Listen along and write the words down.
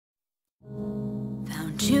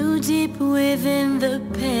Too deep within the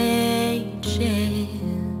pages,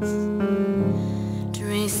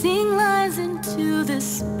 tracing lines into the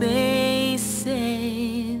spaces.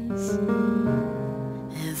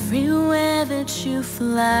 Everywhere that you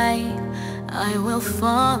fly, I will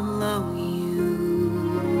follow you.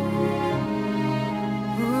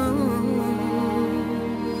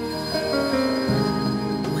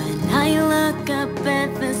 When I look up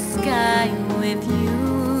at the sky with you,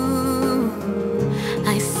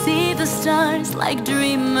 I see the stars like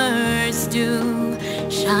dreamers do,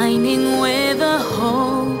 shining with a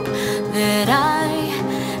hope that I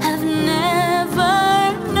have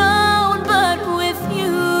never known. But with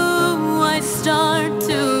you I start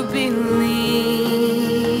to believe.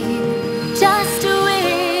 Just a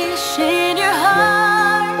wish in your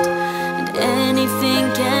heart, and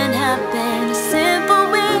anything can happen. A simple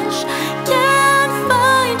wish can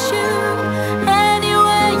find you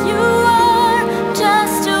anywhere you are.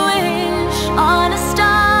 Just a wish on a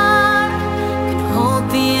star can hold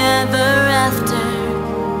the ever after,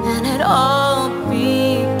 and it all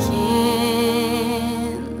begins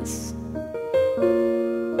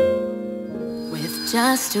with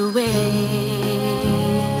just a wish.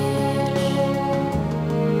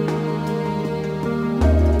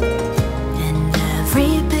 And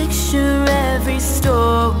every picture, every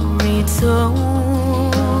story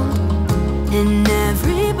told, in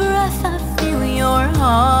every breath I feel your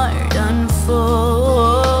heart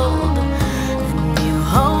unfold. A new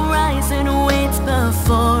horizon waits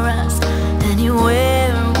before us,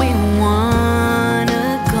 anywhere we wanna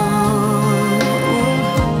go.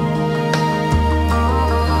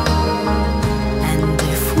 And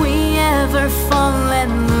if we ever fall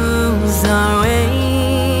and lose our way,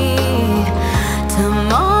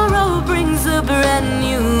 tomorrow brings a brand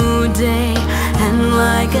new day. And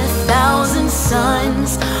like 1,000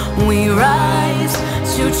 suns, we rise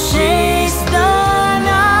to chase the